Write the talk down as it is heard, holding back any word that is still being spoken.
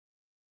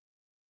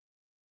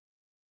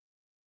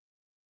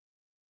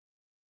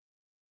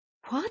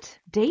What?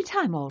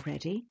 Daytime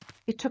already?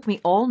 It took me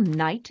all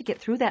night to get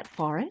through that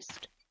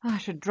forest? I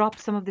should drop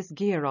some of this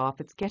gear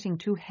off. It's getting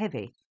too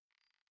heavy.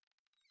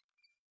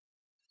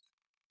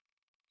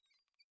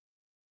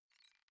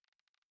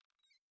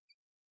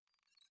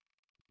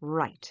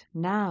 Right,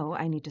 now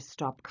I need to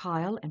stop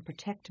Kyle and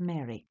protect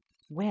Mary.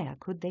 Where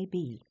could they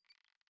be?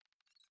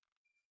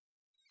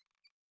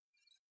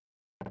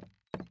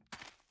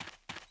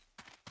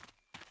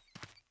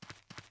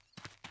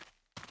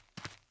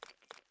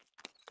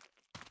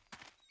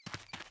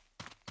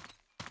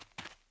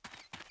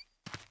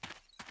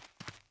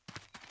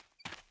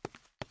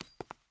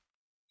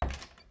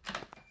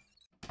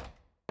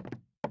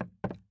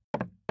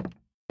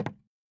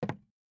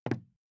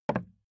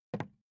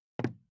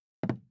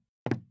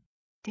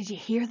 Did you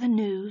hear the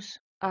news?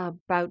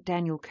 About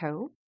Daniel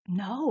Coe?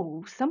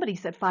 No, somebody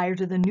set fire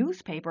to the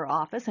newspaper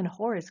office and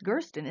Horace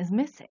Gurston is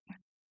missing.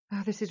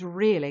 Oh, this is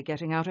really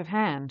getting out of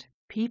hand.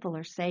 People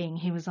are saying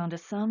he was onto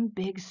some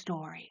big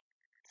story.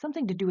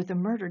 Something to do with a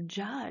murdered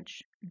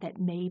judge. That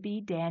maybe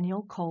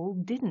Daniel Cole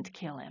didn't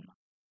kill him.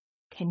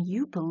 Can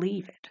you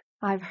believe it?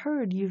 I've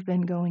heard you've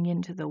been going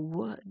into the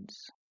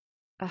woods.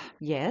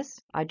 Yes,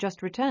 I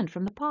just returned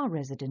from the Parr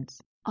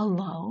residence.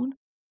 Alone?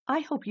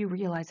 I hope you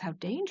realize how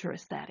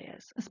dangerous that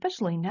is,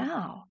 especially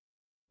now.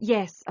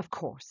 Yes, of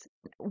course.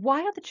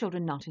 Why are the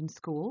children not in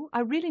school?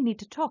 I really need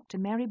to talk to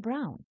Mary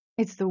Brown.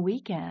 It's the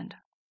weekend.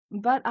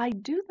 But I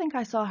do think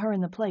I saw her in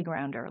the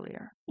playground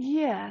earlier.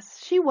 Yes,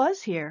 she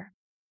was here.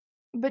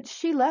 But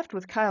she left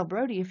with Kyle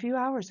Brody a few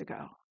hours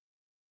ago.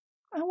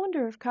 I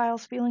wonder if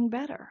Kyle's feeling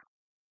better.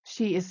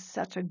 She is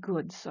such a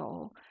good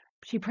soul.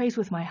 She prays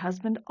with my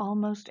husband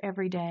almost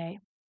every day.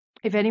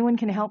 If anyone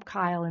can help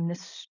Kyle in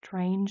this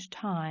strange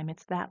time,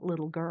 it's that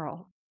little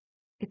girl.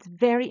 It's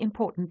very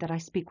important that I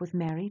speak with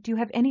Mary. Do you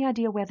have any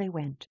idea where they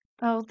went?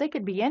 Oh, they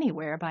could be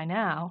anywhere by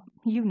now.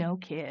 You know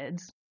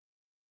kids.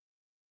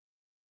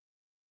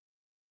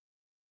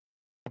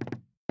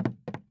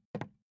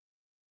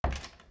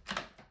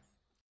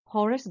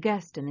 Horace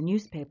Gurston, the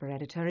newspaper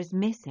editor, is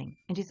missing,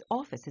 and his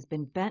office has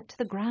been burnt to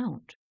the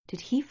ground.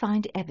 Did he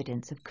find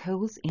evidence of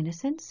Cole's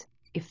innocence?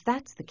 If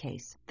that's the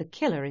case, the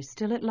killer is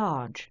still at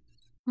large.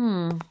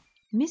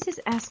 Mrs.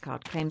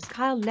 Ascot claims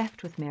Kyle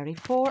left with Mary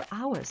 4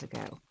 hours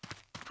ago.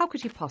 How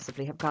could he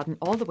possibly have gotten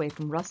all the way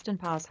from Rustin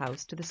Parr's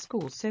house to the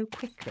school so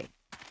quickly?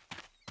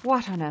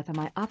 What on earth am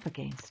I up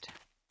against?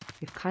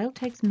 If Kyle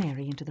takes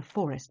Mary into the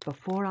forest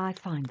before I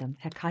find them,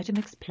 Herr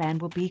Keitemek's plan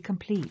will be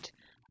complete.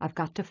 I've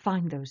got to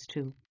find those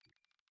two.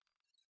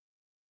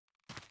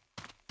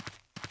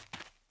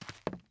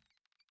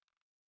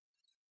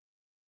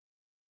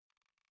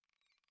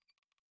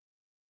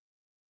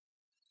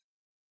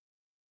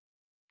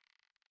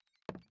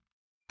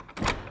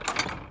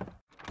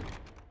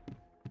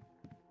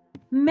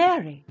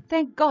 Mary,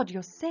 thank God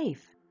you're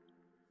safe.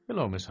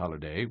 Hello, Miss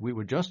Holliday. We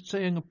were just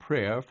saying a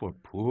prayer for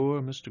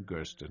poor Mr.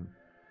 Gurston.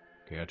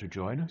 Care to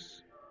join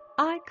us?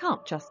 I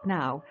can't just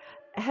now.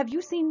 Have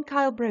you seen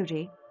Kyle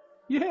Brody?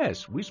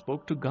 Yes, we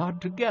spoke to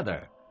God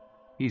together.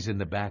 He's in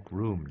the back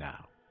room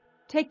now.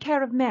 Take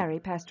care of Mary,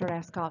 Pastor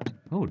Ascot.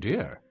 Oh,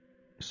 dear.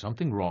 Is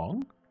something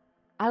wrong?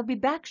 I'll be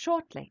back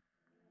shortly.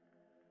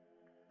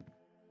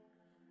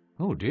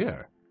 Oh,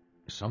 dear.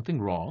 Is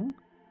something wrong?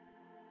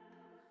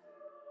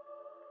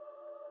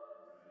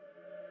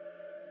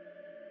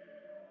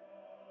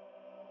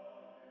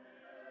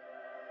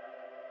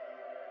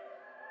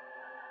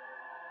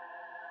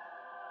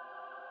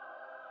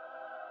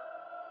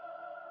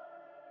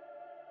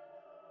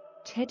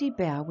 Teddy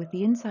bear with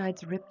the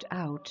insides ripped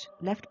out,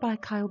 left by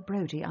Kyle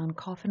Brody on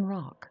Coffin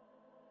Rock.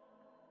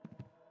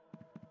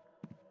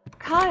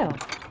 Kyle!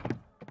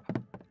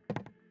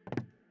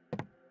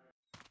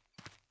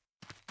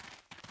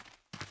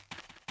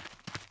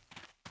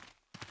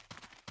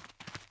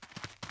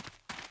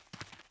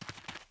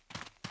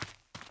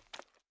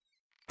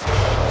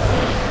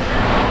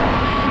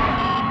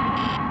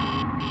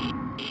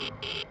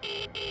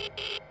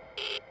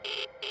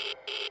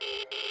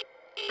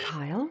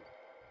 Kyle?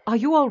 Are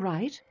you all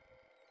right?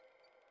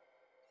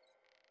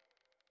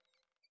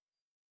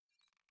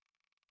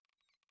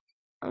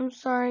 I'm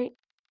sorry.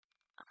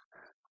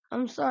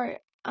 I'm sorry.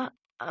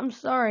 I'm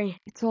sorry.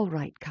 It's all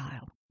right,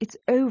 Kyle. It's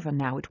over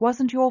now. It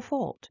wasn't your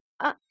fault.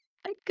 I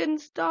couldn't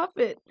stop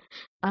it.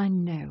 I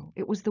know.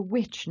 It was the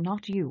witch,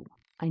 not you.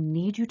 I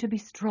need you to be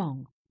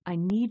strong. I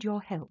need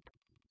your help.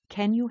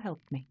 Can you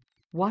help me?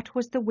 What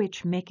was the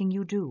witch making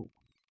you do?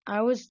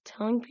 I was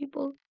telling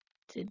people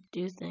to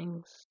do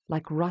things.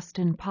 Like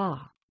Rustin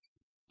Parr.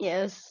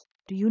 Yes.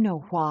 Do you know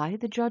why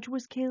the judge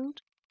was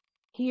killed?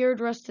 He heard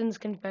Rustin's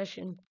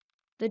confession.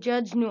 The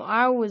judge knew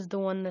I was the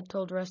one that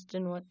told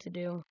Rustin what to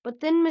do.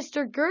 But then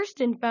Mr.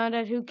 Gurston found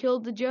out who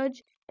killed the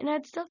judge and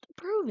had stuff to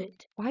prove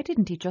it. Why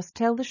didn't he just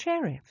tell the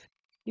sheriff?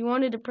 He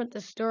wanted to print the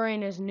story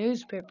in his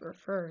newspaper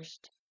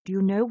first. Do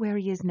you know where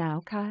he is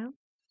now, Kyle?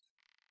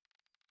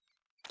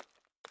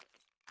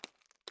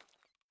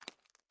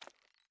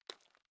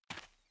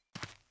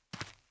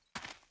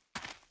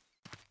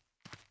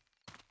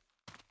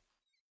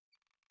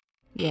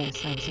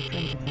 Yes, I was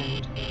afraid of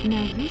that.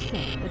 Now, you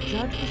said the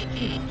judge was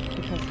killed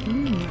because he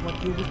knew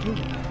what you were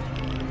doing.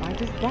 Why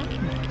does that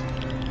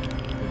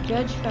matter? The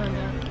judge found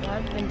out that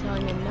I'd been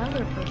telling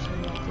another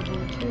person what to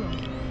do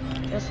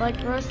too. Just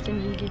like Rustin,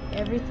 he did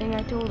everything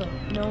I told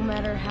him, no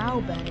matter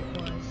how bad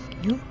it was.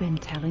 You've been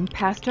telling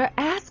Pastor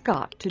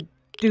Ascot to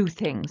do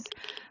things.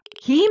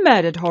 He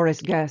murdered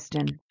Horace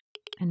Gersten.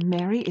 And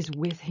Mary is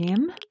with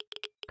him?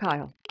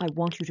 Kyle, I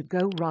want you to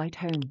go right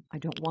home. I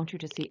don't want you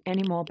to see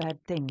any more bad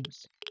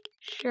things.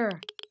 Sure.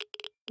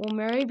 Will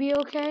Mary be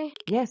okay?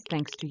 Yes,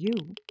 thanks to you.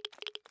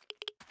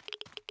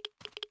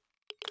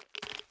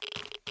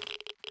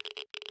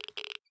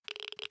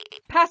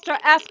 Pastor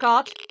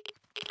Ascot!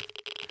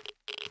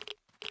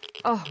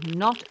 Oh,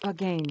 not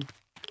again.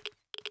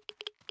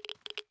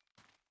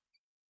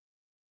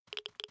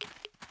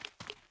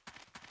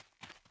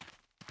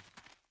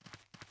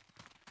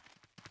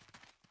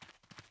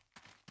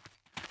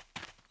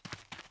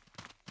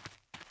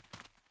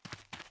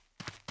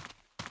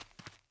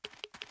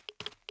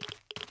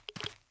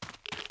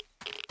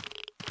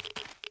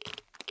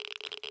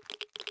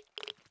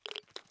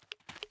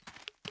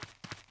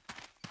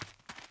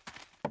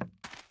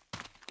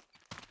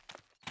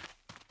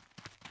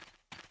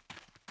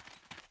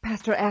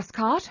 Pastor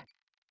Ascot?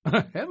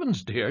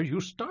 Heavens, dear, you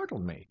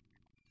startled me.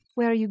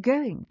 Where are you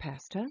going,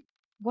 Pastor?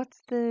 What's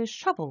the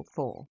shovel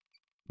for?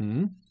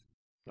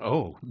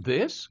 Oh,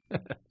 this?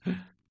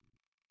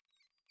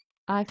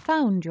 I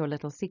found your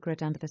little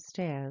secret under the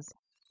stairs.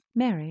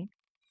 Mary,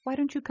 why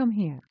don't you come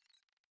here?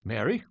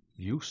 Mary,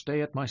 you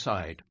stay at my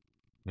side.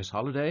 Miss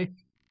Holliday,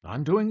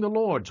 I'm doing the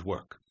Lord's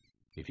work.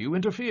 If you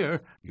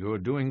interfere, you're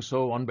doing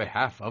so on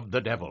behalf of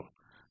the devil.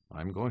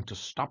 I'm going to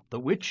stop the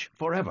witch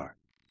forever.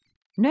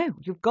 No,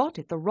 you've got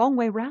it the wrong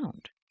way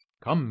round.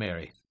 Come,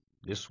 Mary.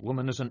 This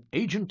woman is an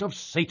agent of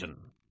Satan.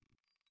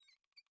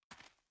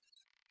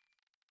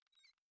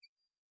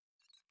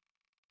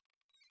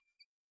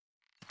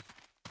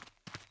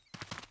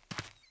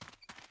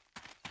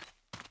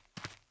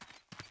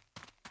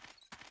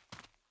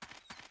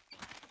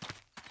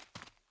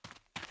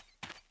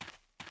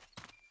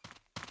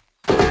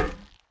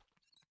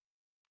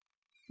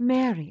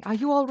 Mary, are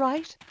you all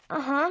right?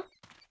 Uh-huh.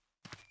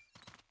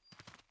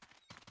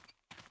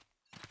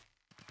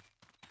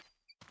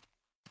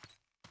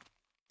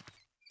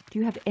 Do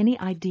you have any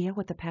idea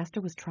what the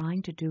pastor was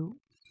trying to do?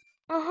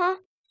 Uh-huh.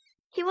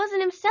 He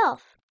wasn't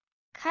himself.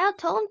 Kyle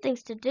told him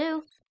things to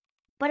do,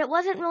 but it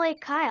wasn't really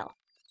Kyle.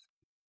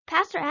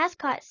 Pastor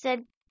Ascot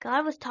said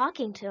God was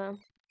talking to him.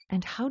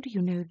 And how do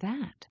you know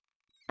that?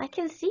 I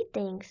can see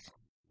things.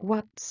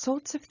 What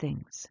sorts of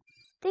things?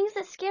 Things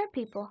that scare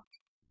people.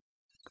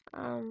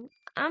 I'm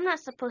not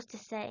supposed to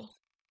say.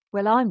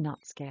 Well, I'm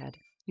not scared.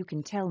 You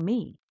can tell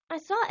me. I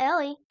saw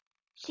Ellie.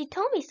 She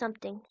told me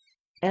something.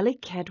 Ellie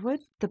Kedwood,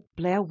 the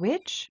Blair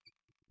witch?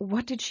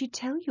 What did she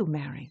tell you,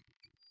 Mary?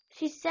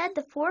 She said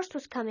the forest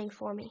was coming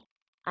for me.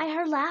 I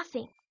heard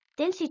laughing.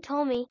 Then she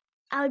told me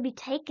I would be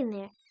taken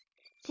there.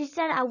 She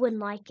said I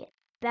wouldn't like it.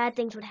 Bad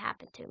things would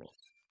happen to me.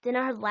 Then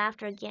I heard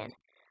laughter again.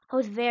 I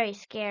was very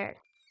scared.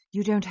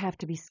 You don't have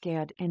to be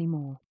scared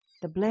anymore.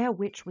 The Blair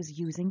witch was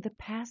using the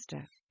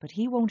pastor, but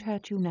he won't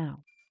hurt you now.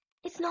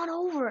 It's not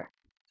over.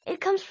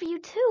 It comes for you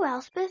too,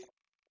 Elspeth.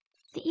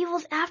 The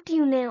evil's after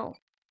you now.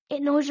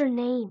 It knows your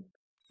name.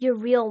 Your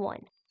real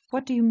one.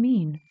 What do you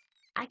mean?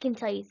 I can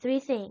tell you 3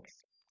 things.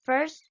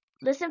 First,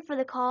 listen for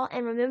the call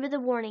and remember the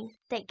warning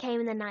that came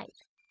in the night.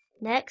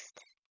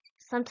 Next,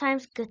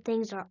 sometimes good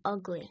things are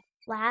ugly.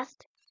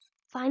 Last,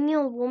 find the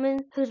old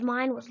woman whose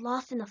mind was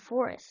lost in the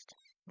forest.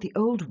 The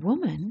old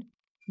woman?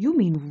 You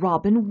mean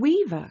Robin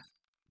Weaver.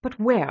 But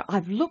where?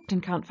 I've looked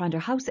and can't find her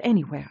house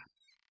anywhere.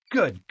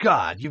 Good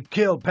God, you've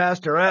killed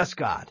Pastor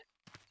Ascot.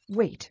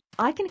 Wait,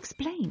 I can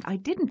explain. I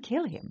didn't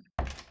kill him.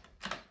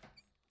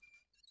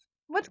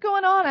 What's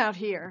going on out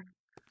here?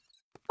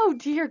 Oh,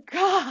 dear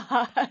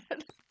God.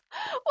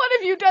 What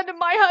have you done to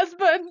my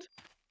husband?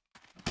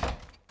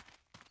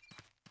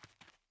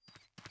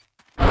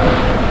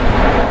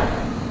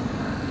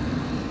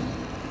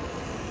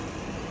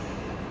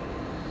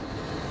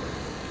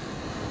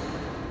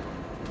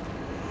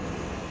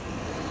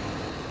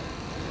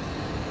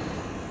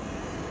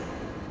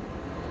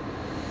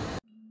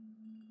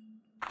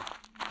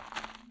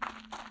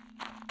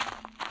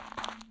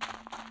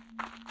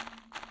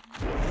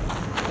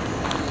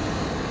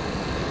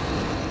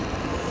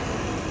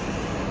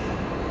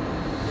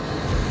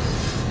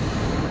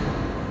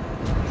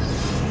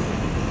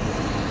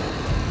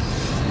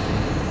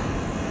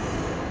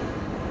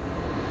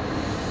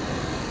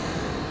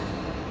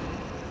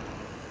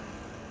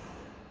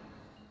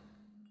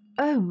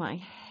 Oh,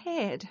 my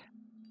head.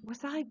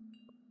 Was I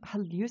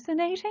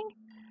hallucinating?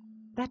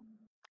 That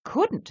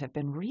couldn't have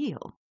been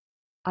real.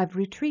 I've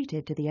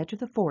retreated to the edge of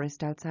the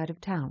forest outside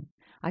of town.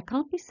 I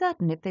can't be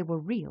certain if they were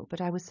real,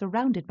 but I was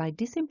surrounded by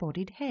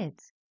disembodied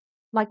heads,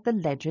 like the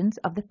legends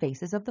of the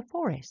faces of the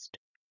forest.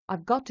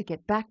 I've got to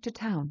get back to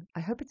town.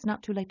 I hope it's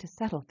not too late to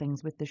settle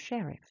things with the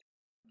sheriff.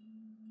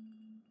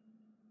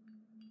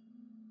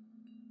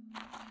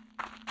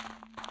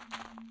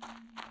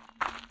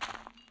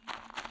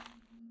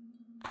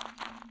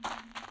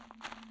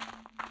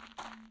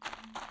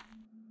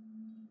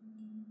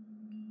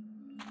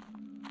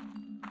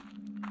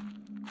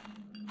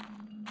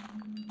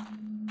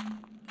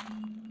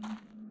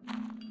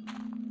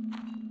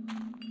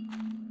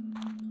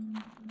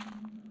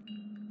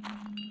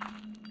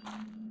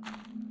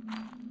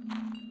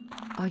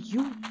 Are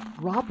you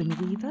Robin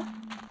Weaver?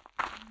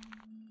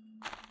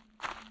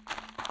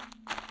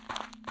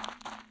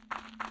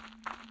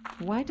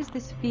 Why does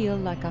this feel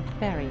like a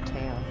fairy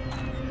tale?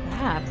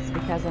 Perhaps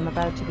because I'm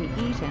about to be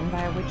eaten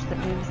by a witch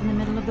that lives in the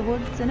middle of the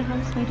woods in a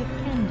house made of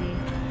candy.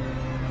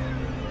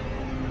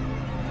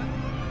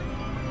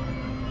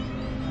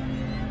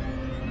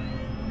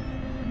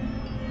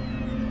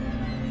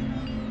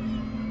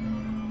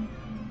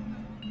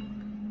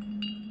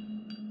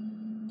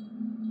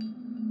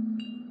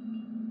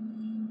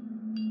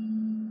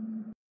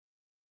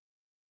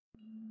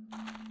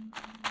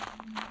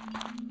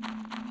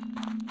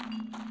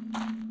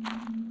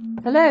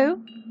 Hello?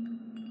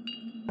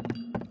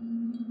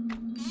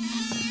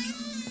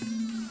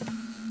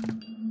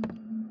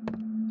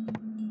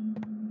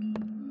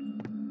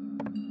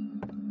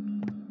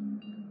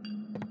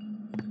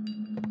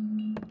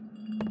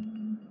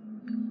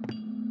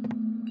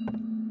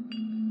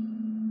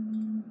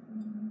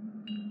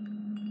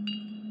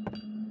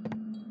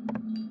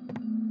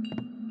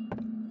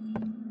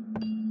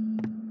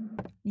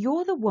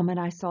 You're the woman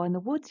I saw in the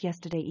woods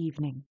yesterday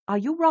evening. Are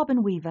you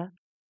Robin Weaver?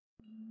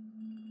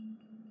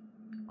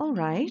 All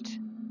right.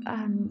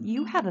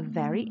 You have a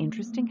very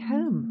interesting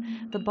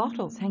home. The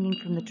bottles hanging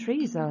from the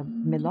trees are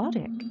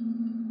melodic.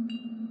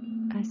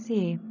 I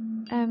see.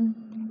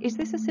 Is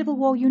this a Civil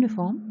War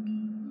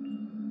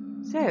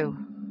uniform? So,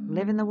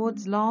 live in the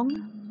woods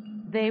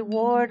long? They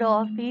ward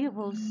off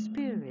evil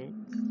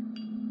spirits.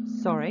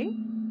 Sorry?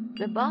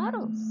 The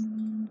bottles.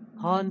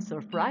 Haunts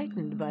are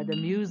frightened by the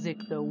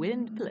music the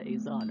wind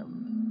plays on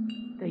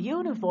them. The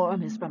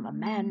uniform is from a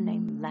man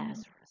named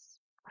Lazarus,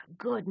 a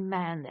good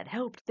man that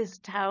helped this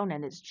town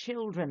and its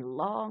children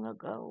long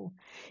ago.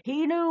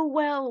 He knew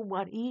well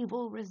what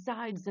evil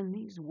resides in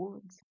these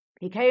woods.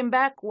 He came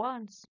back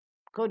once,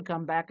 could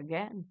come back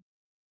again.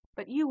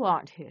 But you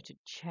aren't here to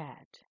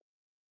chat.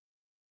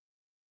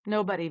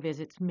 Nobody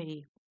visits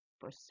me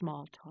for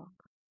small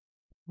talk.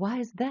 Why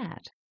is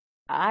that?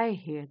 I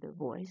hear the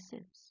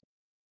voices.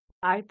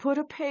 I put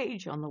a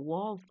page on the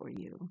wall for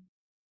you.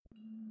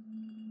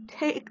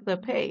 Take the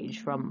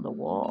page from the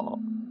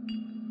wall.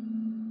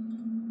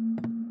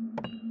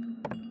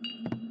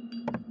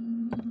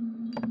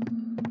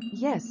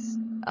 Yes,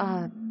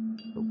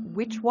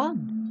 which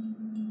one?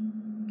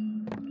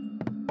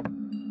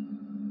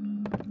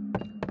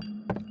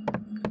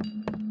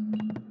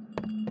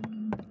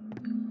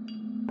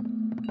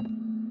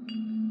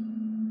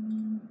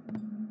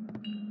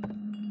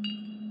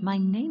 My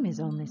name is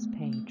on this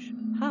page.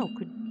 How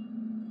could...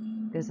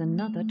 There's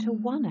another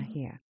Tawana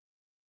here.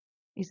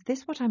 Is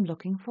this what I'm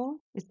looking for?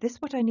 Is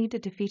this what I need to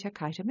defeat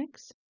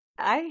Akaitamix?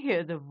 I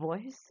hear the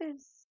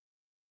voices.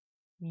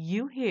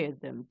 You hear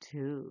them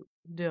too,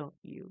 don't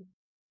you?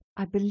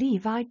 I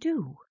believe I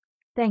do.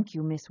 Thank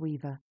you, Miss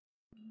Weaver.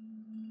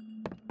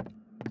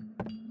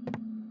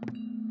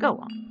 Go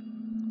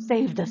on.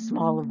 Save the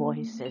small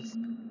voices.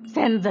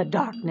 Send the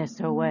darkness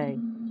away.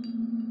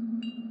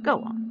 Go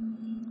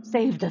on.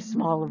 Save the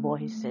small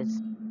voices.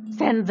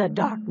 Send the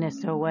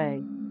darkness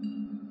away.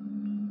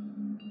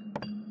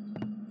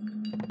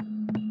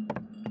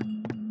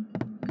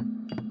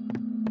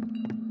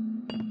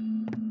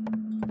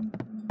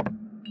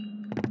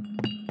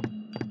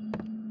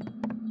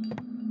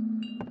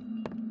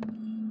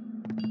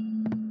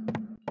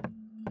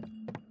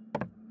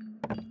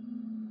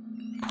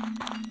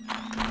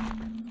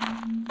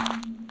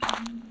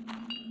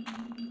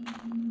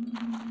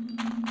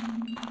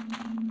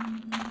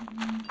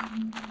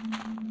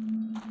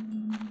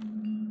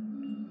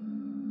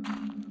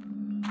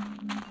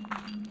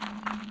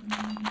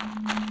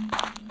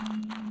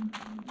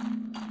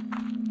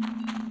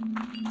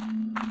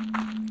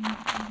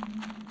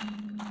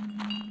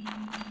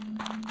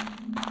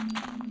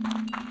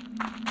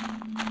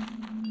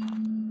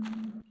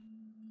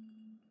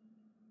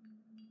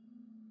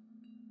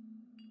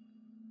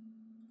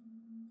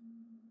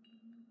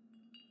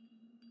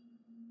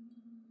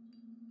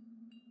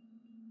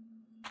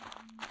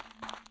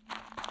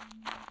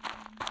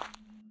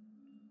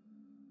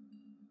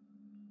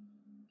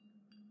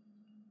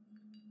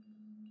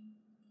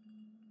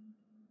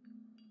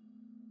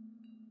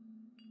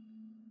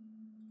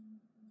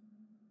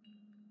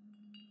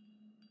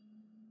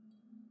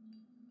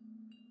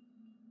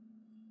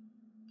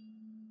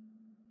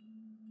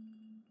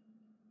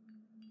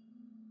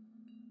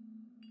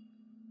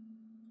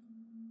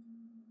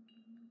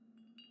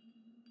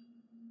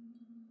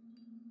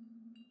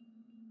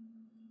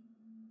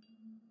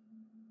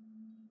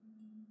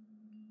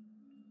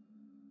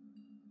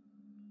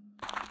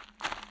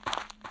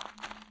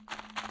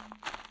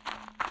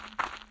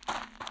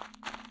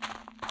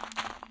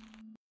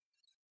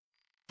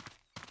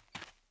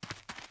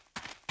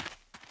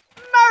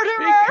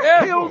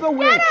 Kill the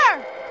witch!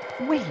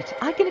 Wait,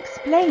 I can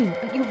explain,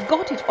 but you've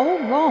got it all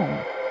wrong.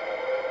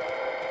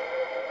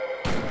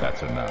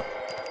 That's enough.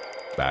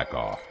 Back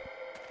off.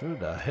 Who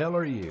the hell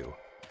are you?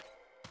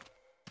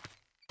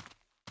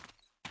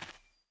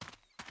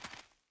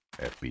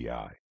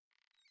 FBI.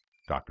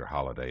 Dr.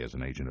 Holliday is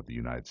an agent of the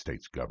United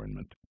States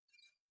government.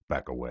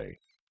 Back away.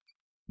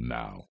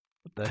 Now.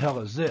 What the hell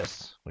is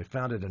this? We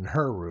found it in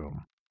her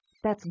room.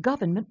 That's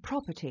government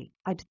property.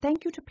 I'd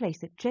thank you to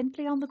place it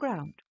gently on the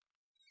ground.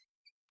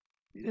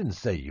 You didn't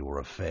say you were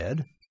a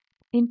Fed.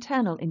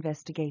 Internal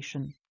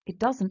investigation. It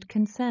doesn't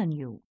concern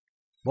you.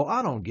 Well,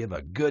 I don't give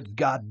a good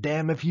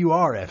goddamn if you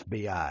are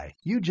FBI.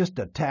 You just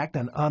attacked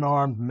an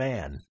unarmed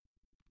man.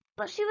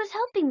 But she was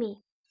helping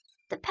me.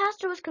 The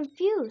pastor was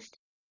confused.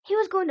 He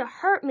was going to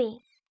hurt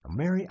me. Now,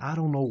 Mary, I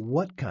don't know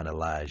what kind of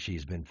lies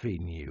she's been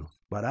feeding you,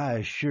 but I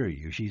assure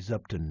you she's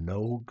up to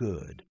no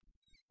good.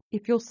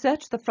 If you'll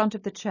search the front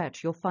of the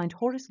church, you'll find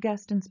Horace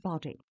Gaston's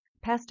body.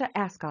 Pastor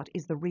Ascot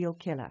is the real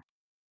killer.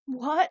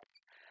 What?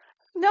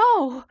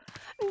 No,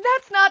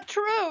 that's not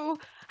true.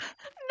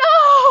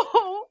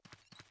 No!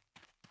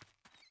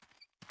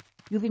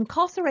 You've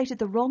incarcerated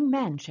the wrong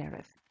man,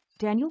 Sheriff.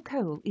 Daniel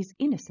Cole is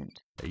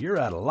innocent. You're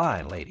out of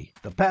line, lady.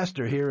 The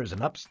pastor here is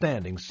an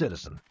upstanding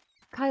citizen.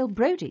 Kyle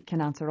Brody can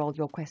answer all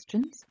your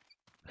questions.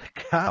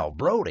 Kyle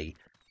Brody?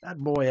 That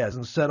boy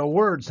hasn't said a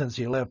word since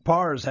he left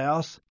Parr's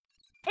house.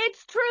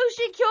 It's true,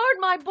 she cured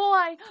my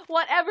boy.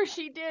 Whatever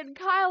she did,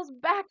 Kyle's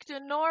back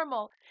to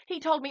normal. He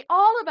told me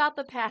all about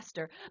the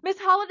pastor. Miss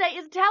Holliday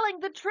is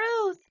telling the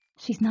truth.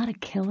 She's not a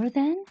killer,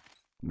 then?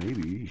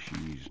 Maybe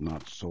she's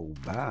not so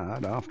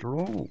bad after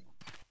all.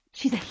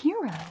 She's a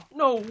hero.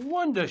 No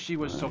wonder she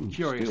was so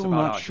curious still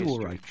about not our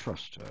sure history. I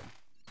trust her.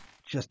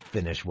 Just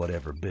finish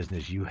whatever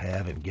business you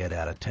have and get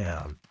out of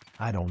town.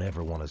 I don't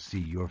ever want to see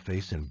your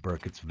face in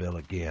Burkittsville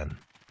again.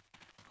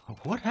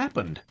 What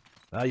happened?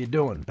 How you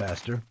doing,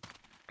 Pastor?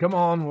 Come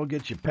on, we'll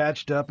get you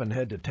patched up and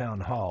head to town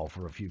hall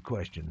for a few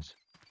questions.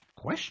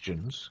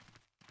 Questions?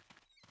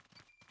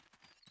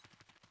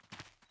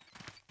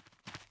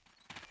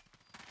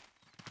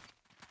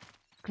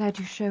 Glad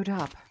you showed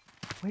up.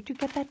 Where'd you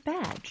get that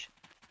badge?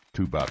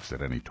 $2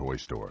 at any toy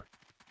store.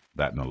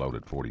 That and a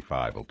loaded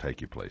 .45 will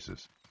take you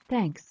places.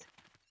 Thanks.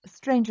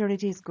 Stranger,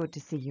 it is good to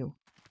see you.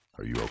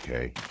 Are you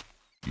okay?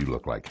 You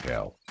look like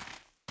hell.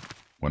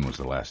 When was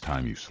the last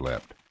time you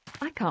slept?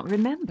 I can't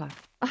remember.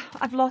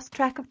 I've lost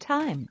track of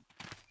time.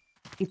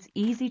 It's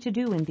easy to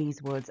do in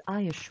these woods,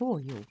 I assure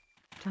you.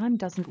 Time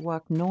doesn't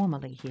work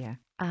normally here.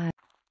 I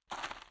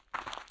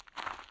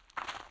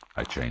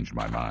changed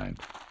my mind.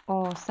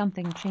 Or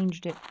something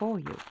changed it for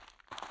you.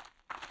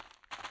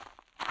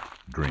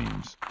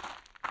 Dreams.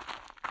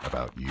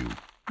 About you.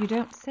 You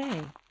don't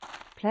say.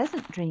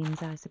 Pleasant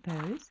dreams, I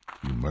suppose.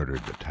 You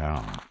murdered the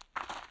town.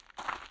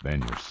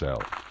 Then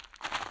yourself.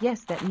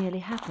 Yes, that nearly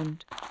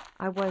happened.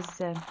 I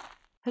was,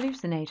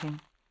 hallucinating.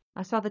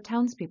 I saw the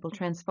townspeople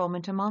transform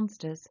into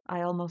monsters.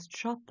 I almost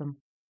shot them.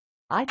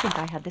 I think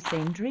I had the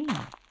same dream.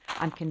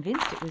 I'm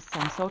convinced it was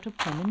some sort of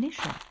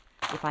premonition.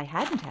 If I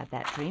hadn't had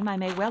that dream, I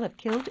may well have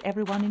killed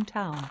everyone in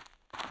town.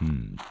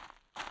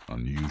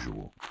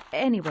 Unusual.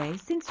 Anyway,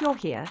 since you're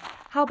here,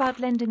 how about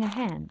lending a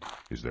hand?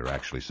 Is there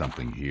actually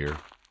something here?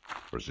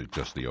 Or is it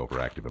just the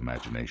overactive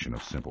imagination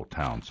of simple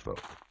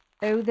townsfolk?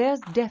 Oh,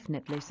 there's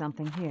definitely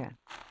something here.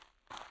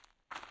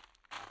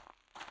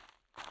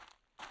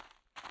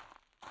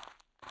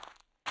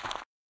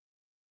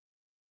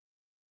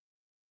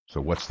 So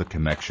what's the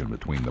connection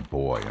between the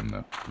boy and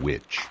the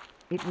witch?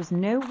 It was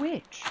no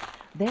witch.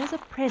 There's a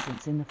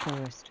presence in the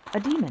forest. A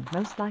demon,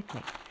 most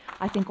likely.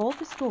 I think all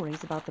the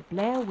stories about the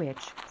Blair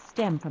witch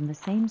stem from the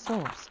same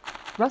source.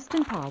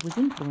 Rustin Parr was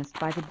influenced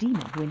by the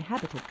demon who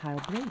inhabited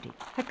Kyle Brody.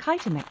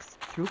 Herkitomix,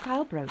 through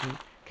Kyle Brody,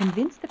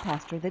 convinced the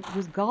pastor that it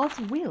was God's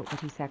will that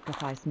he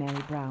sacrifice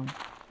Mary Brown.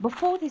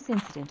 Before this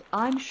incident,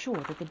 I'm sure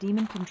that the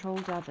demon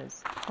controlled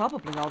others,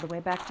 probably all the way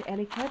back to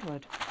Ellie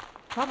Kedward,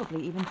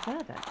 probably even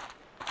further.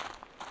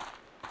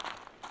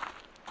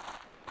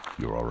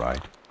 You're all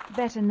right?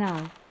 Better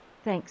now.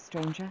 Thanks,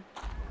 stranger.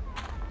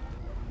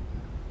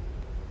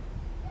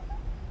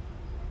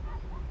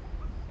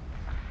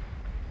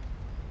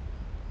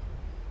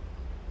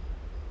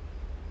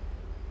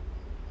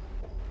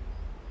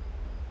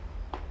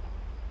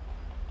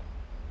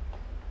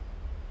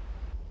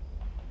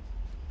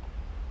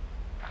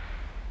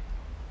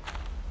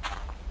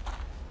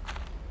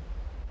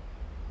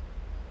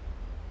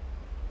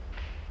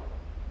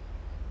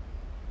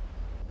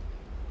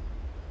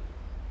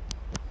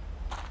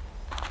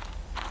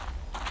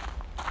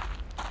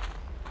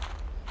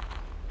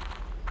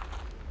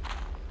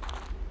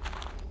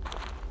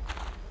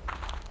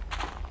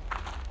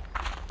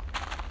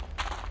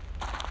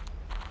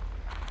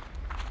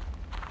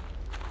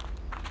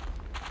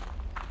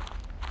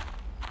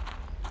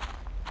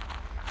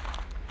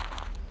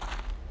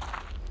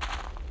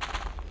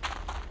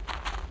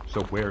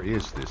 So where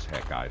is this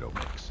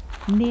Herkitomix?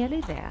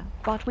 Nearly there,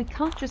 but we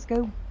can't just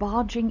go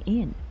barging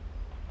in.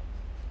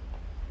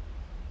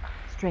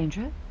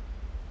 Stranger?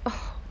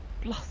 Oh,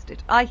 blast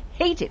it. I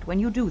hate it when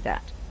you do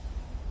that.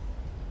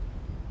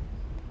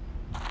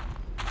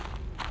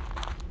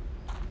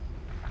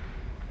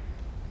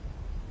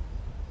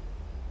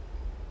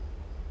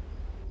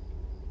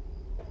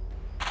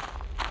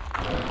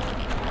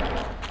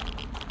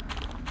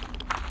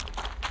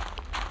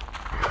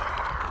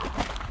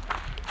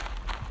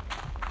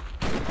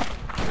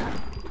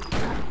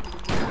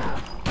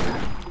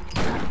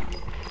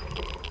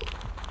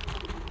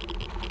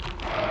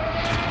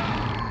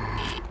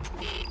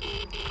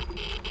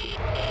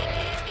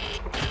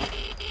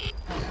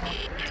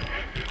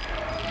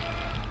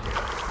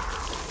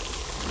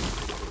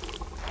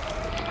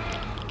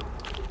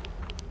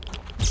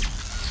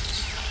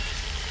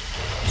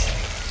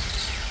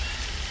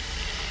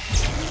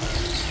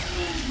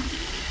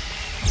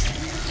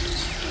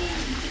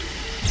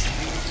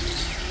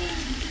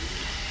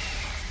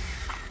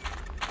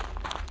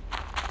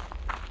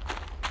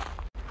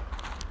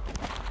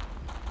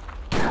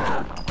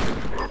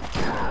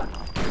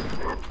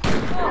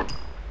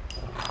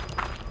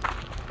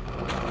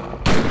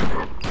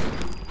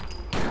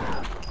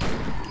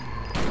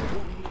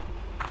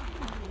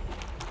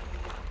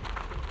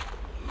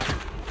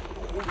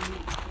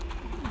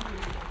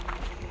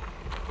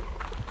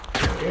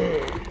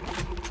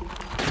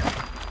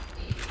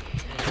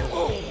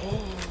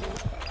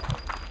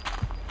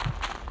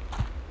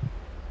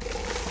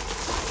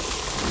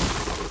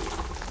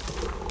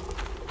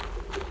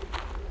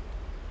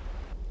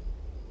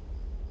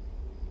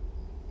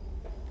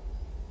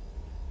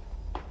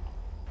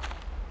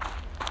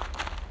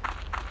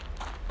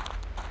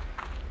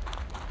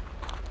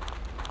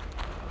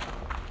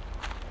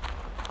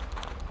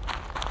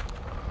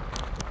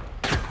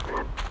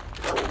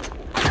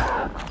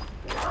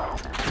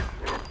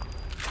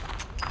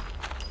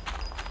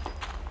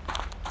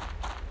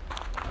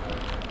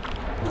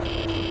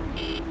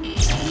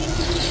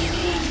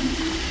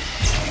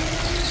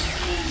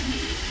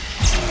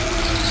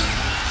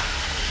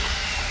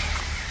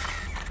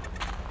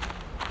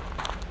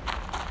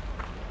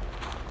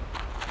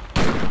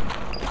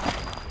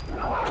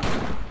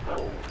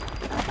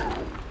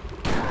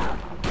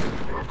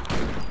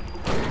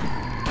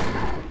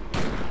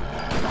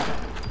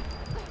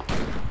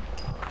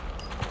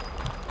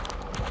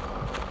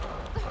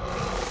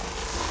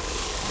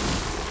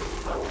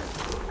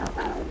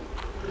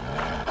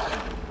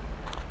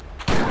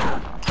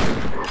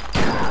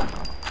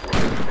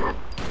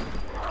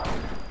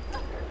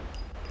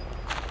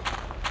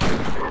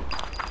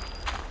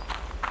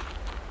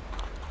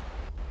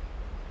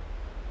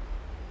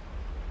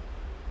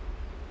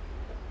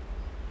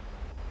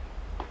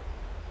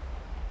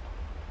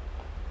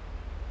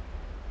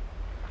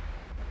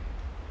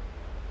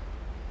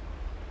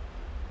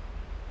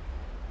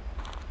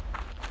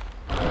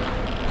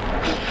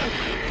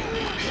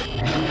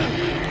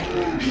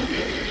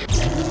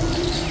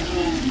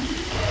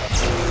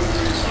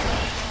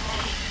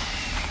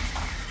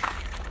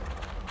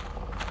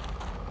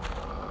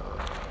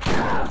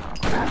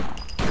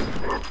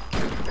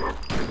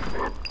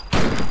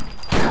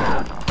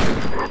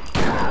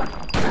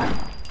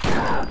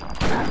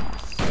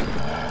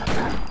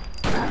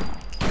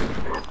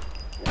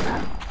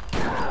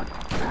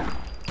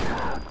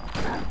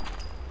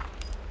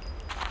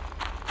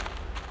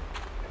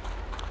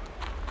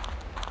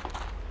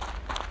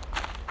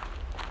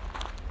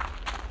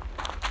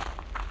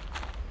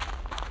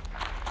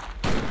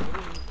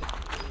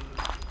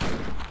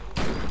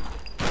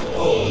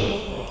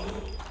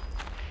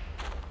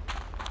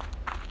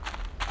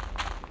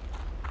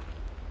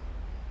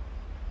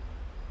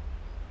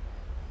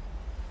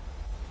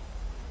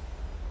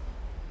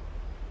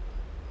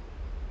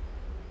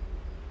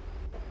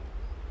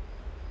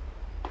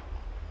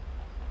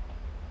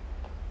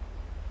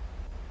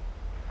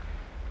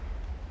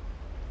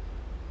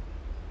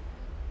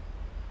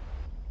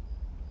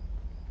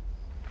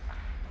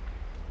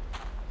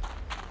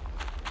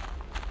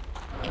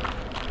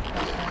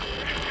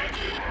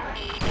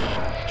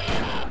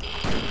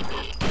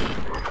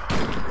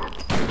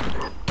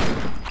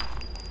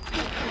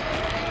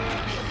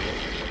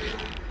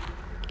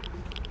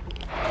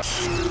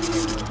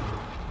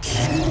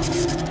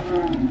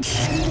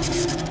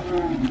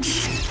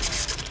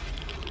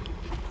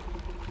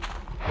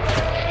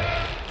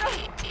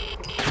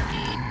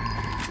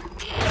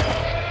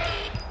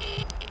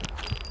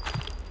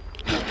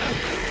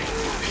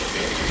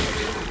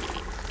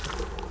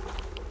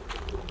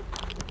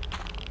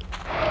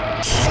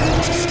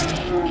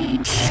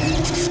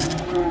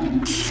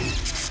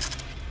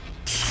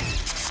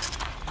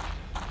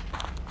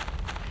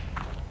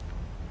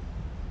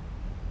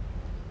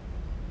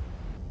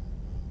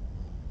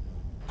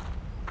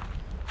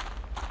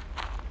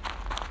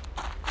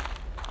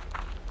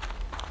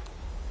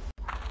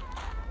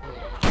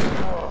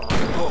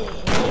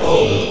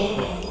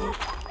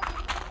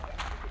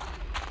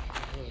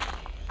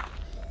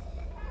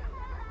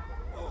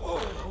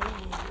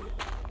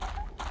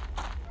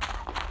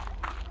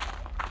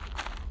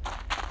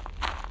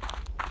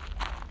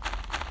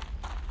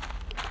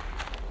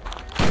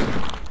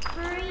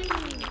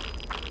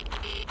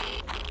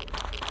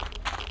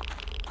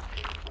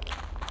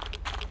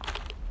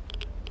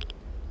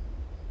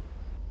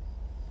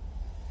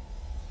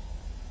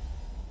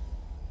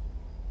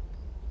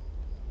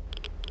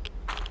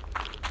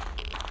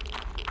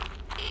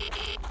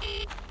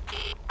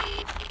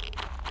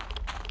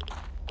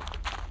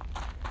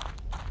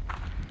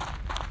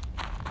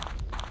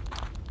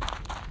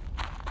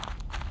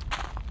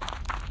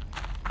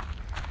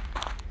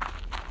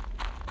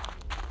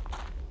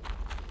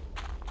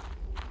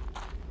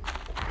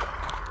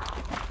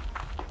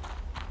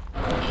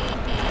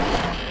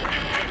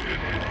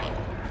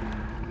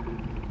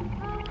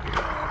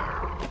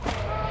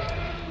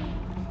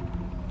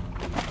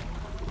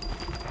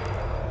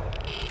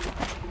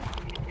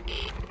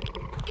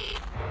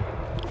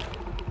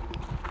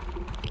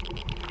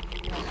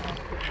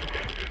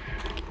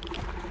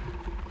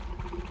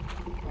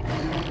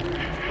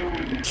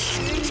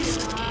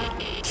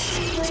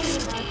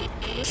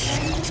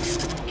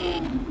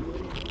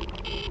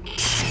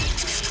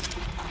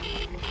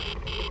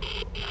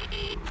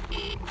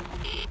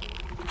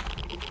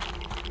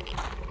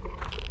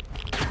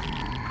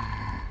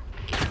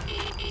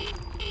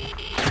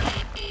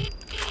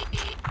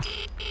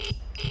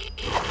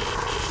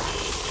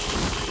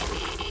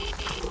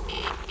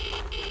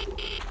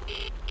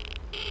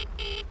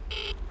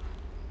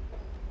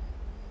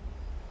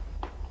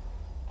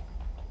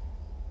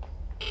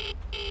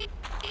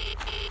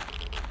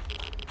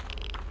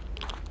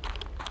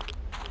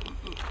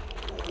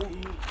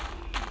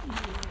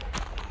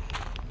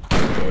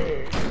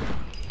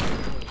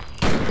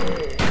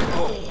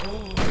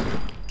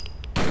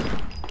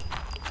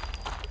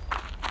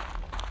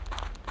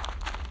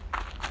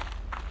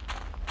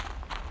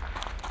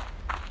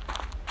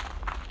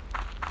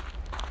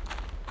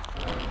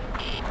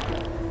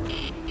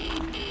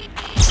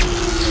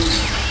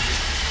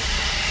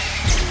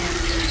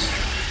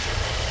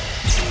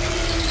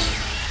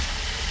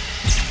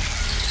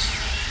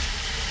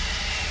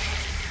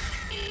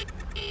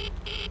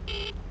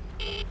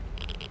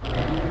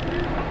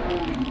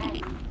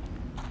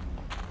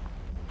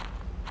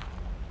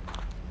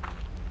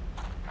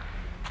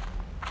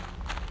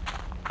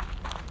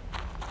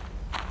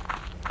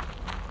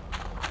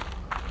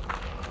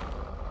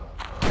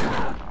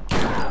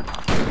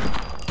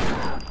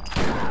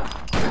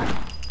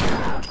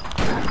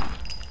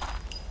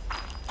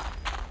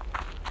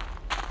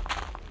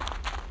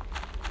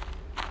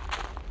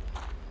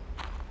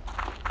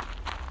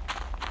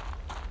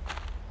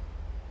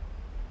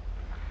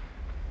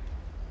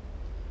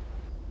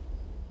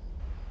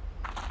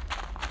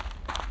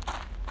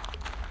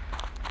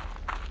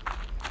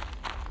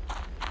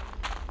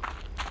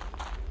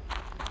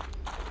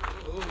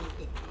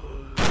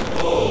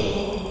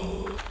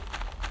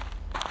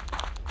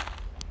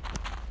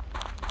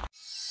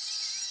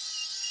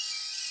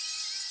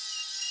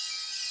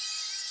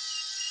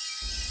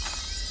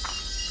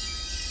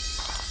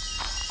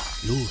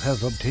 You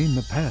have obtained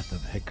the path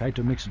of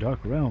Hecaitomic's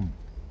dark realm.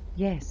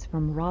 Yes,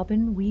 from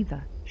Robin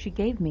Weaver. She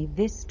gave me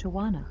this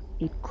Tawana.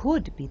 It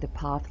could be the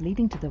path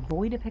leading to the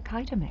void of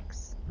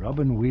Hecaitomix.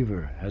 Robin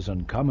Weaver has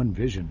uncommon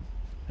vision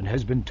and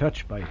has been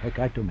touched by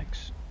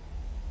Hecaitomix.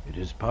 It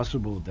is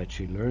possible that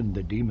she learned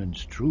the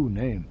demon's true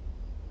name.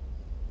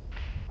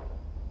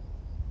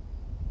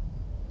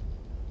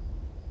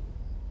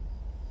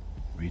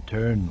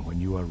 Return when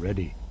you are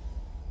ready.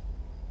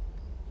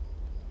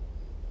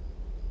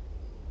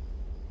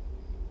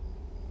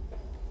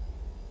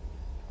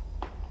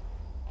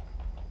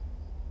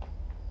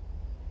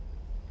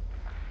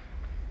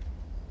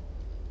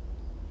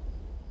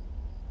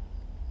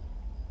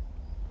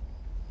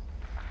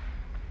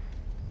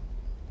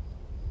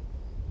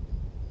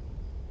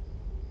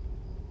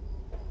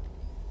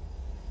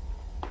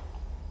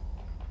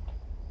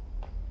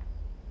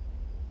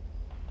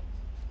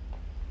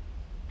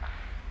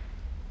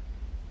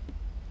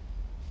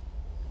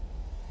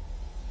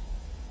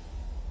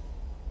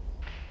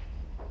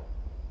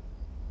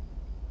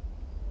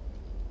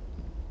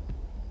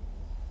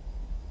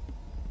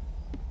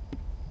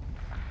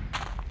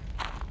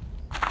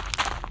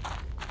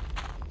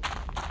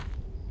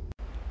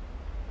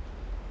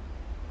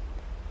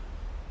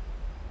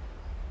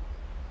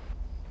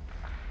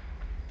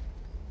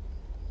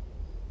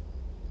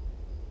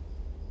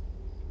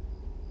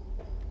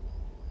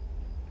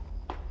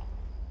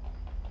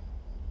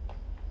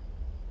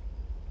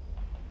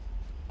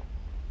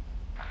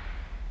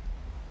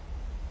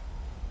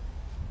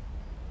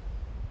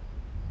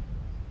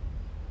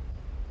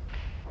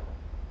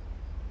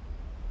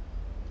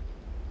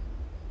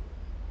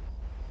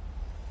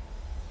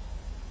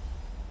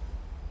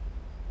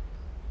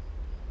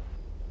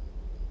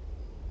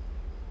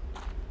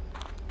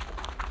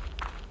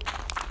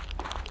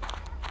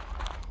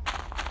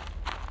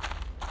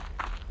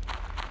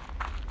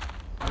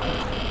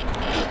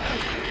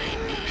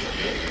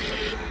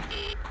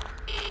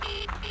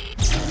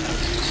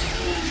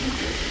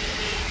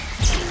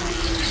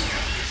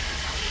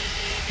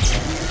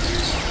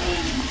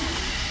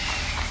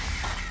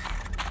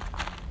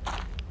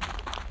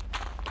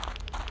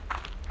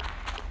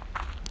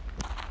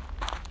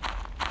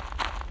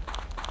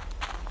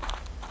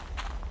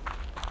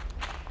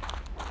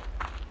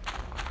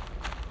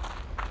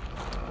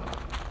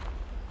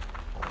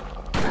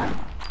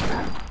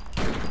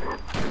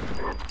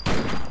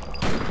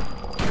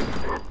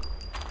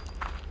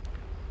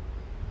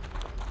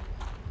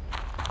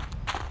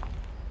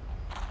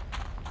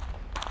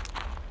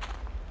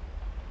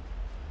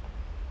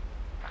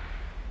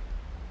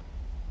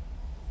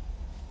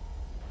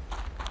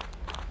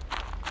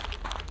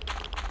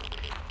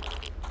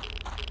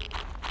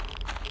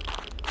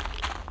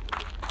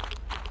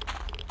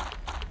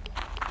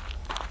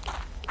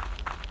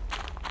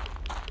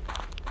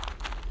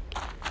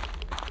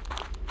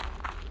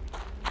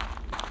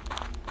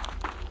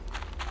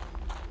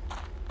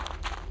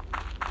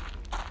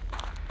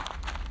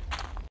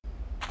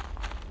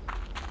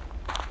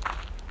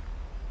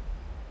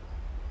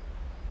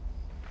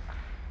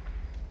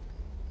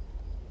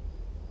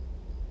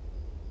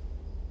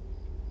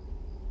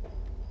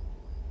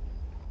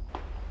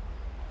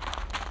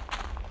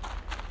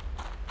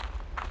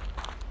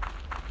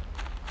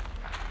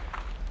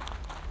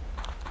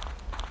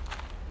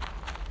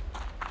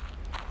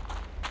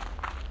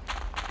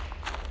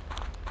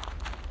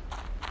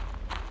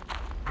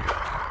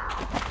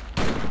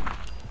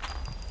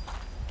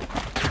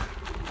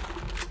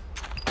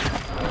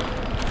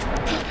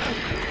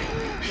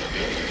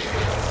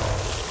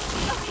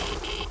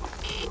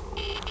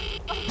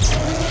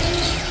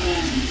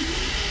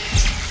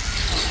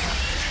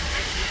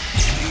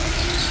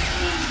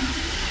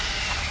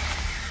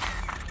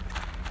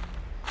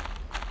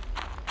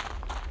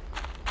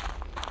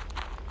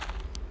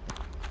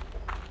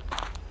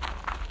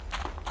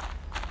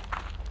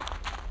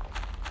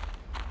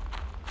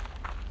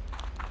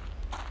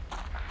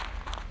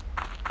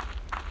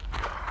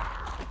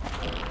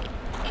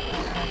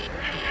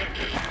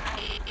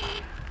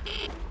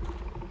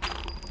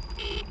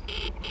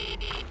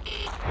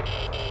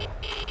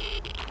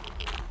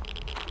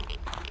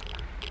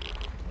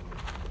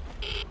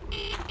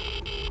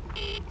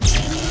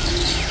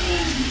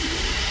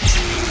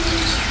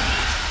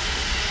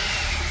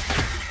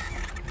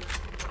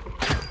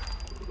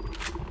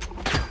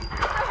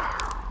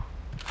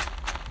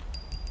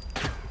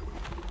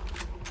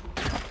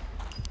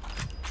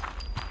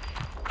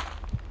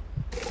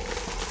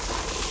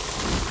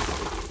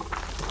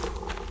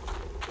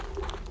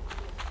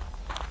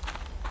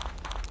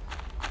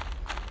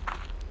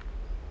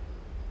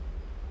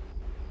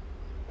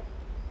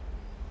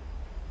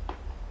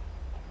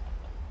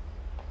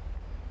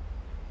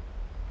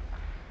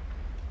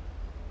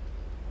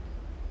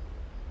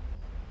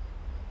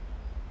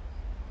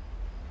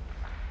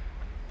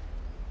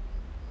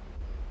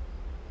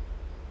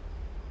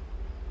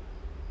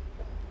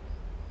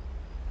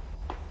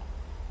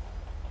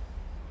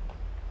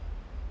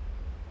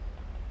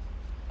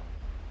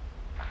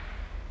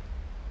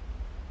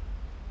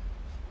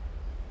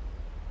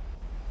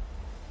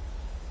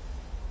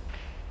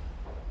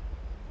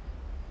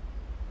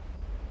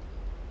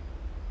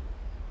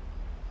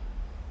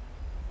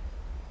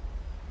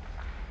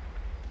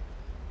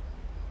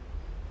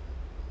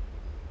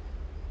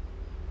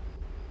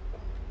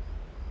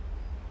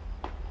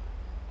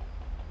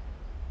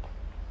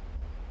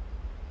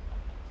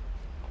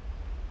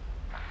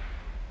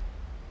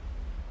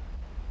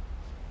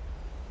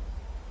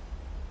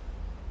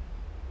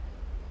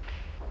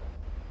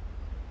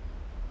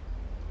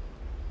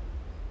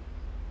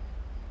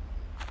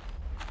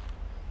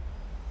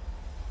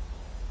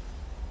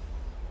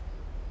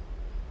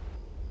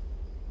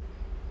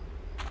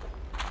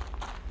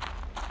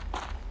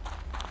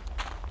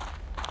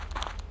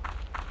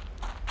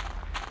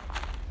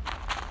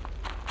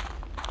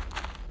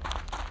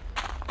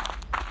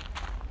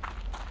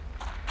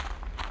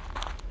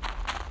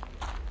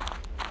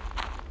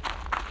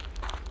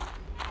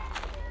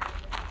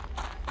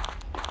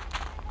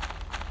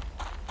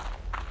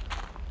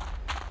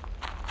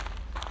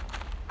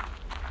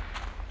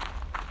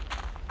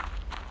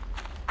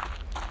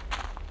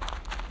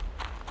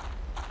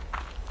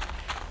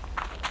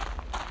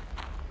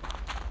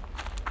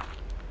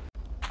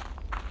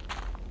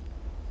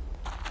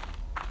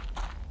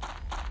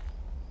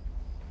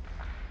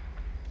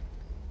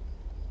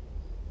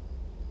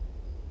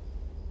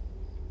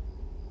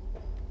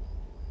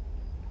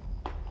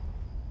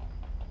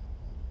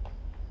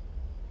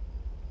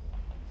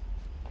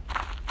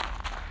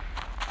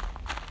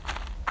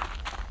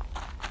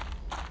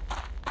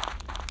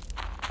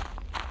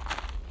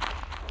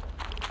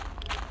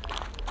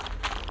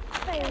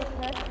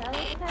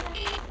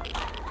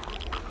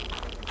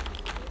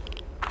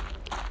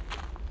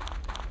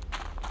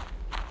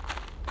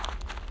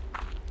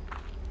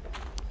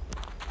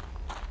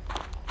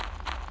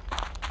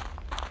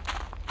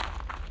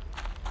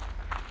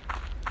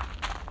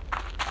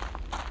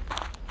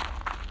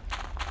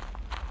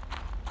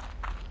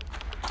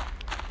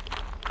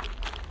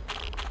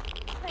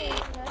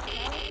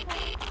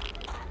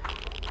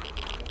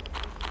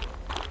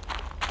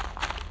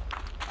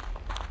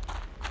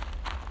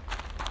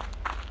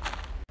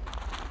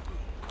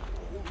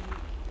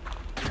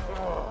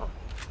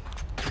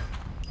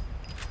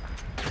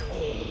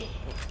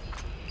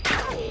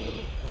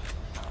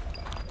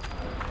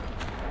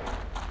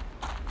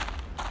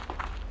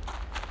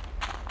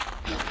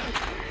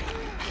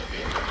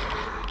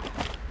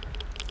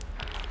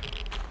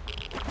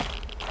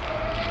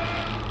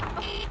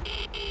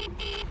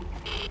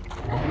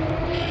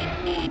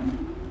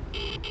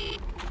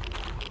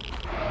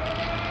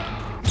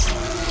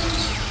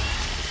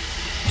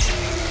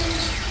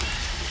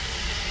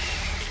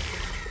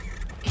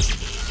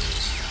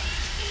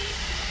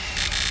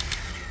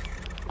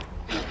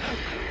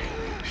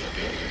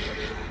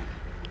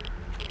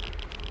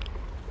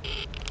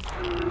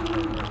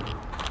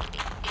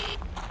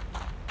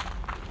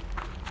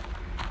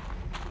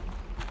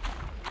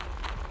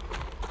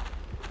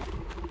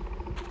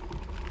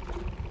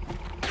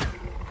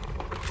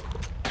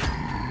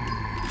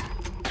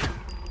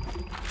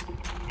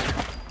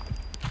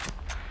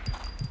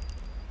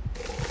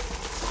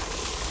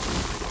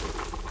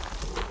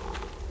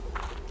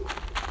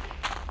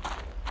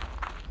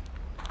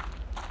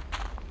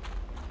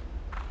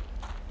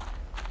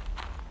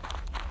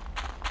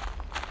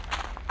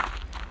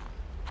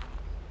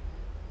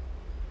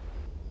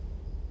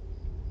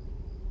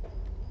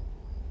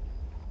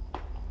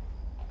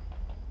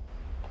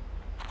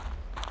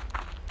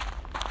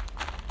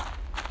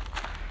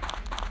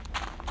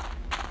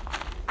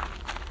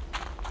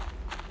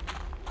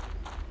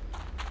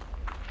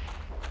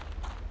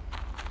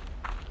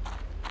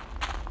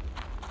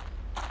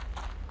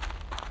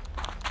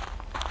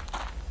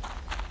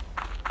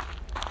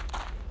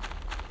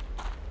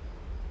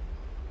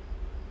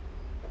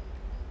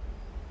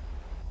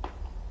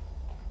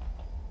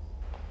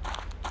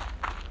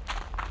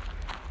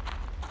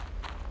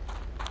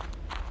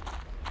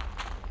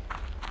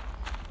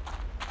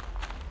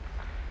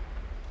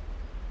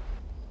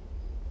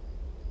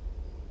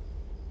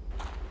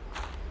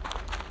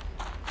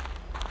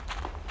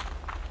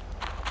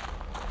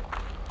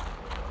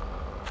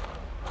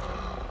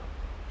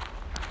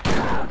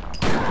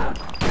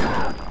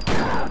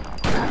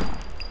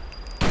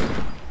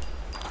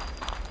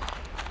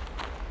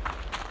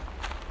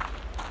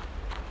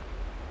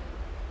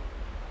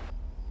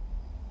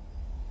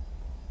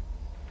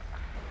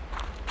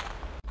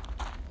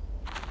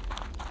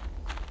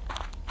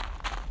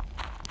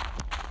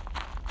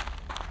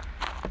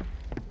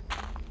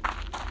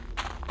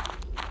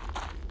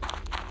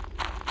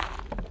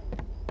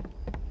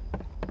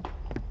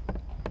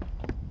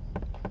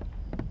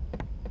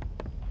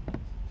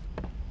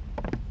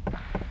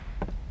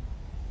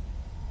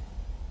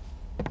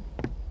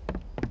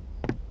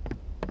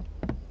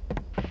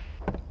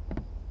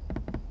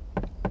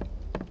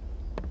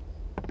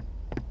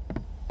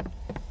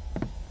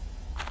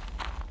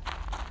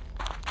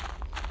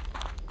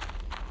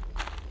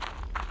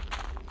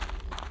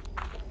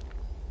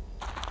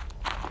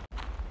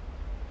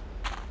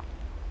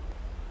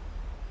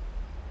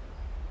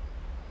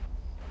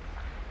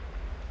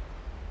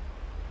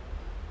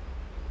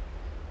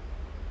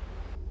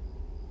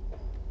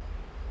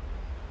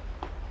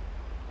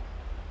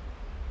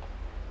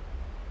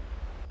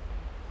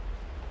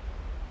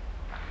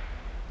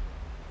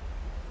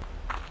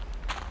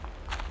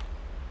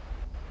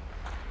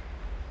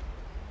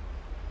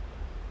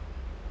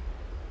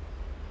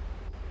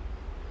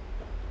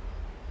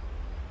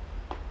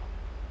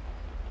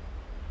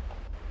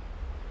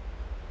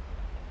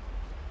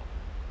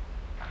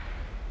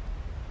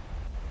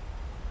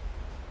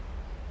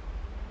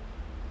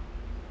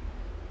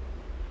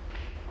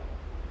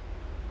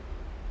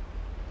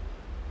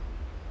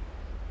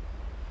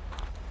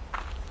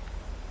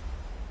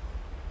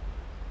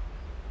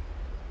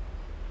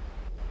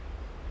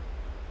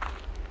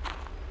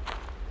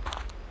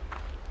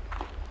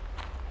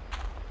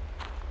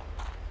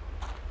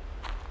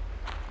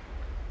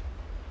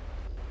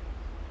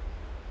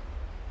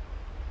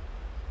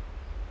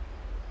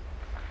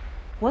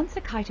 Once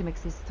a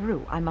Kitemix is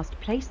through, I must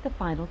place the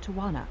final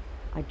Tawana.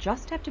 I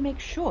just have to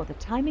make sure the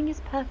timing is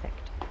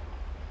perfect.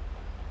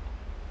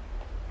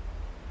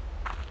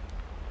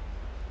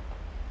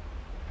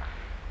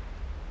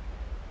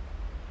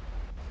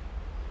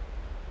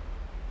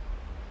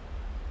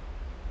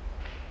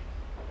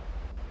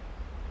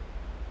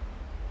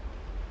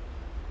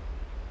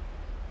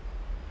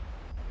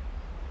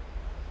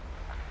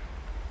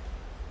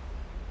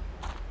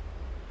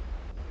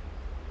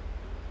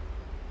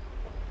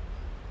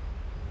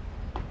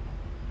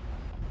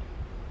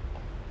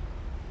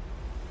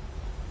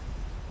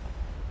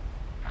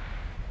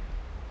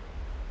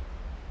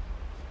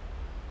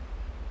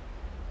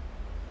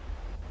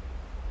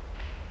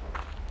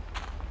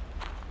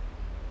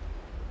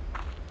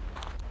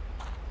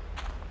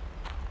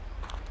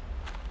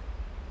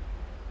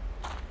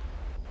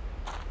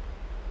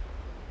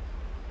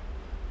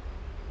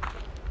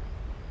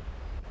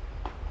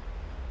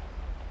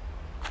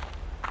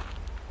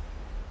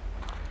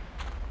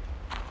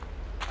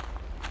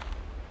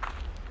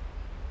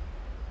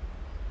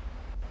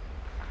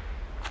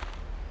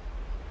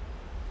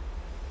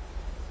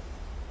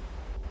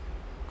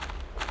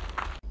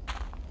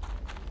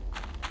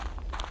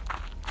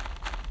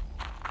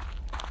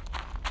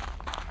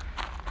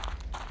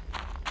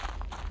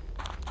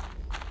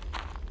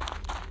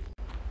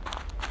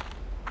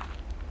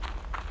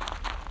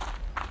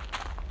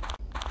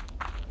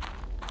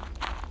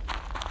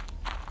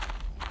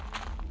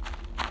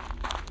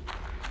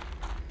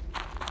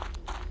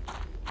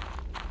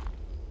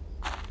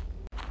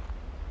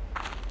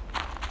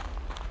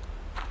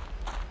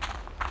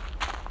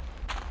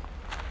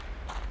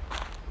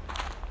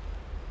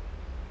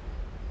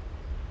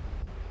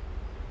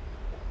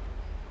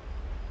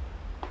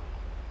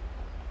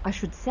 I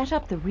should set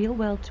up the real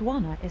world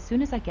Tawana as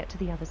soon as I get to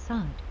the other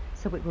side,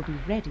 so it will be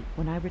ready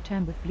when I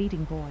return with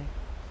Bleeding Boy.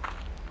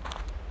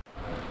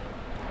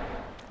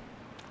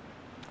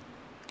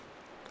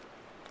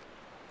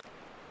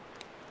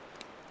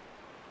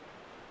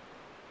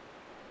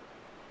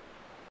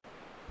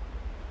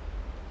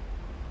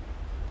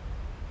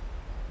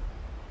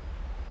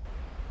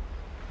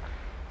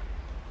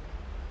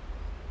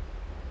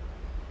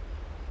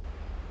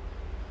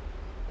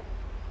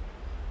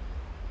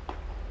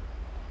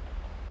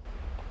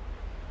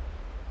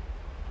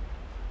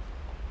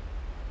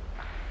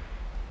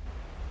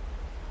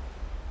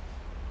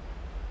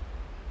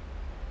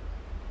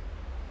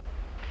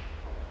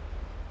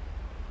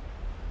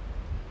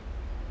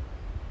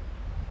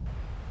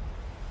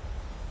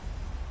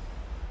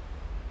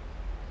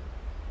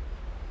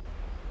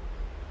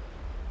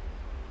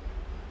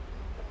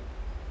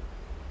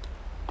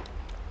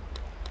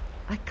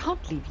 I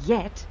can't leave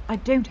yet. I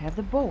don't have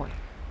the boy.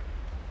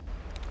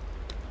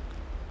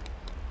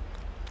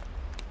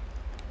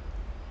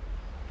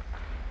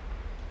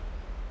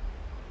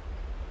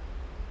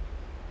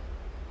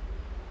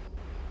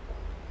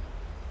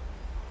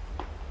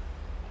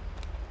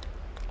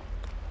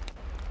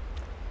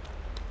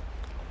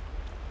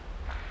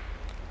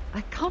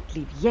 I can't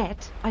leave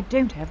yet. I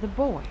don't have the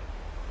boy.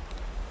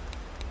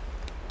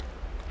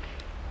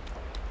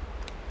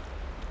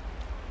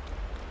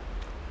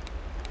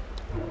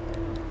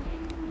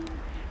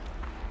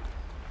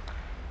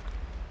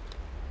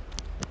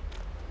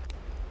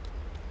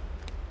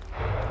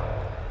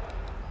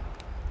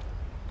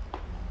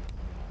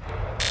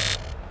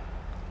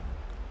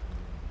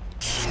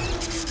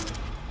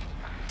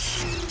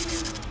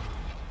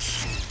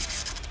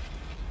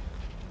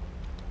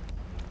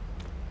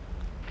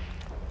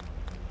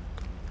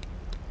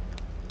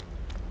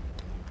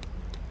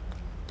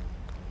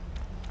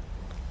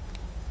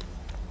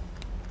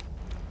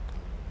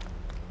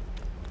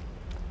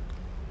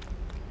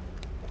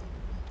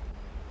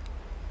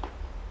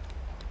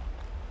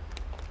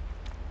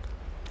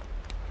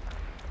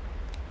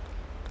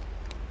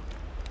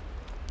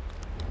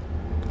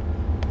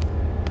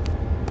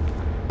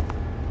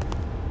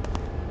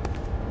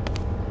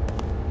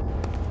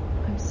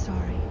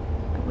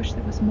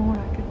 There was more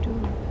I could do.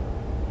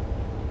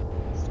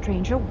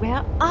 Stranger,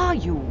 where are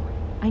you?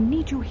 I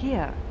need you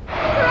here.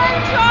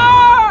 Stranger!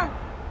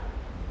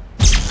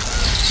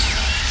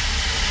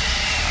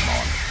 I'm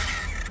on.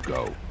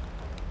 Go.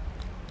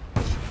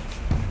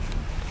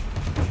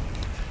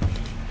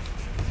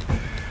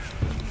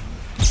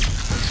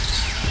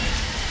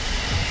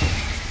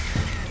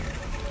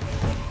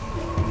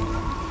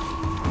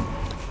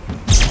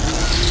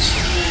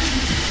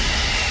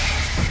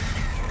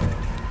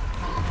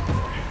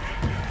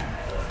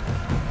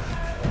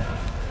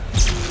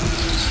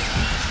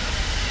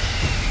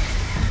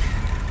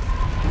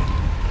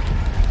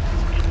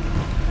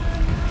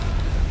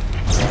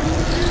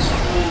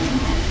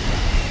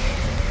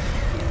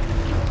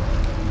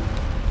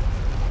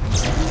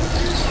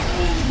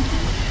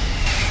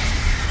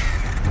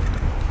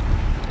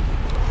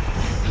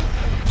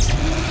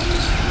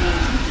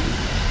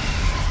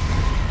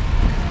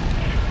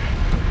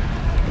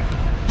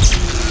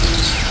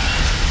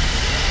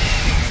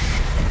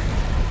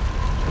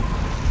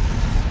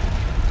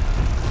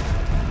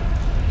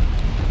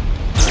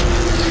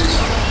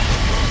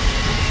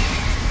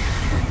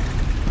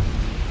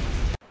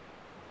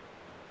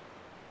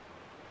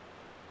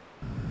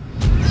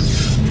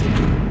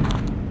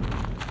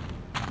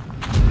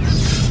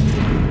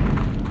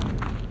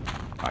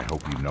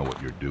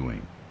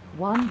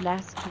 one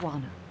last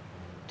Tawana.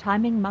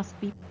 Timing must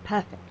be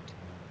perfect.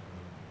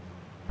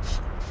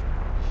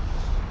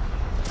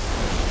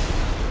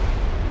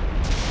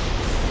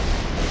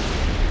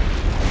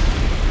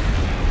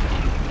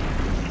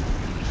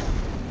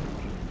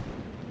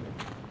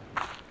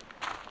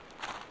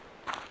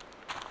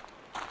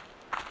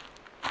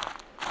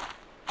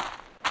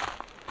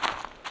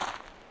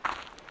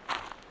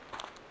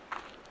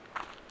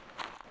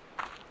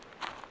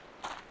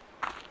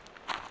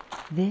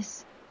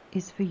 This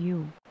is for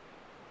you.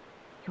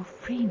 You're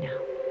free now.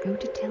 Go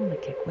to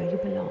Telmakik where you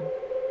belong.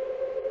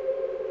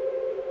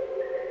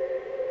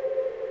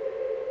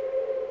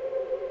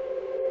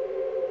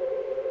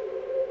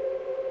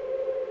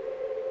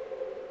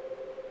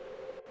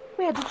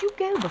 Where did you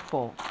go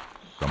before?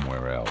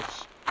 Somewhere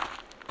else.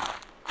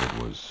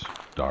 It was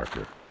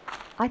darker.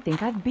 I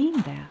think I've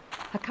been there.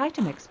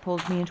 Hakaitamix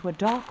pulled me into a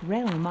dark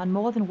realm on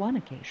more than one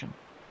occasion.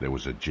 There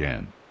was a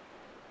gen.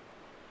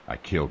 I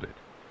killed it,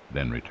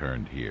 then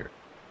returned here.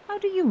 How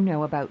do you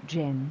know about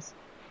gens?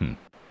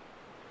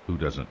 Who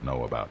doesn't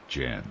know about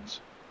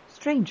gens?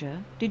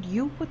 Stranger, did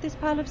you put this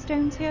pile of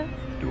stones here?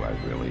 Do I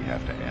really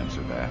have to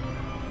answer that?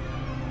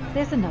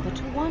 There's another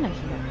Tawana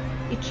here.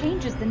 It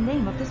changes the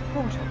name of this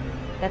portal.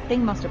 That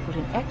thing must have put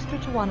an extra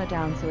Tawana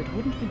down so it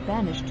wouldn't be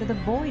banished to the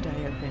void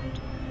I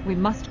opened. We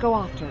must go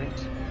after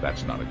it.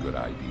 That's not a good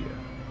idea.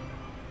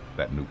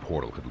 That new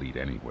portal could lead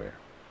anywhere.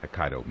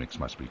 Hokkaido Mix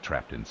must be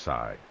trapped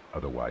inside.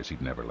 Otherwise,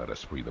 he'd never let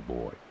us free the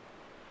boy.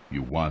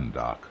 You won,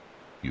 Doc.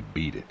 You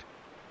beat it.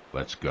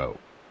 Let's go.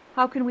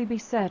 How can we be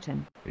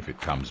certain? If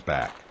it comes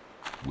back,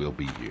 we'll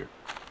be here.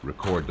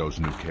 Record those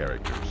new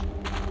characters.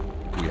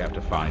 If we have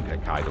to find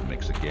Hokkaido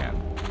Mix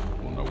again,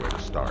 we'll know where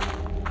to start.